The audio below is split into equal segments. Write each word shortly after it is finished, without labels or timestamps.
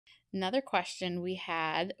Another question we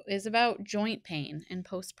had is about joint pain in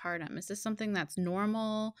postpartum. Is this something that's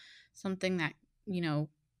normal, something that,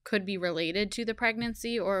 could be related to the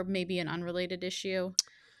pregnancy, or maybe an unrelated issue?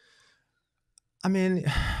 I mean,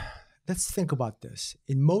 let's think about this.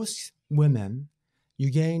 In most women, you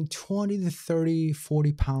gain 20 to 30,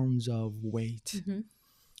 40 pounds of weight. Mm-hmm.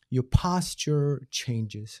 Your posture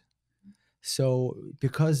changes. So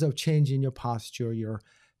because of change in your posture, your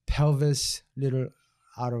pelvis little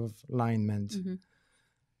out of alignment. Mm-hmm.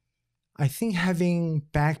 I think having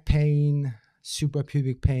back pain,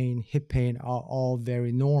 suprapubic pain, hip pain are all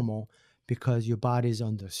very normal because your body is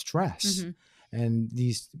under stress. Mm-hmm. And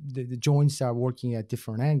the joints are working at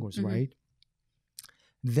different angles, Mm-hmm. right?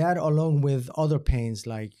 That along with other pains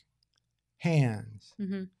like hands,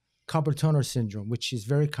 Mm-hmm. carpal tunnel syndrome, which is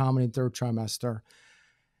very common in third trimester.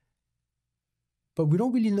 But we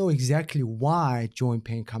don't really know exactly why joint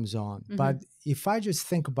pain comes on. Mm-hmm. But if I just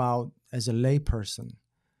think about as a layperson,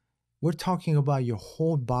 we're talking about your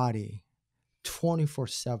whole body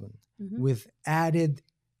 24/7 Mm-hmm. with added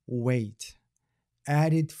weight,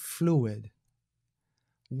 added fluid.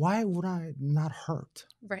 Why would I not hurt?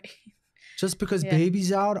 Right. Just because Yeah.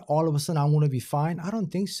 baby's out, all of a sudden I want to be fine? I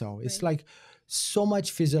don't think so. It's Right. like so much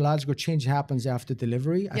physiological change happens after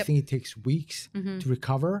delivery. I Yep. think it takes weeks Mm-hmm. to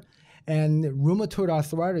recover. And rheumatoid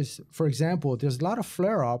arthritis, for example, there's a lot of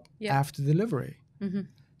flare-up Yep. after delivery. Mm-hmm.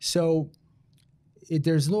 So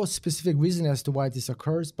there's no specific reason as to why this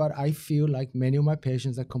occurs, but I feel like many of my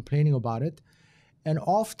patients are complaining about it. And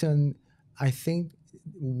often I think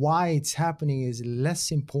why it's happening is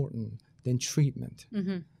less important than treatment.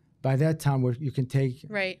 Mm-hmm. By that time, where you can take,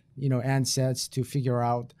 Right. NSAIDs to figure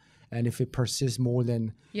out, and if it persists more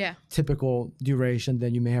than Yeah. typical duration,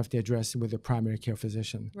 then you may have to address it with a primary care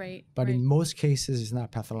physician. Right. But right. in most cases, it's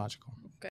not pathological.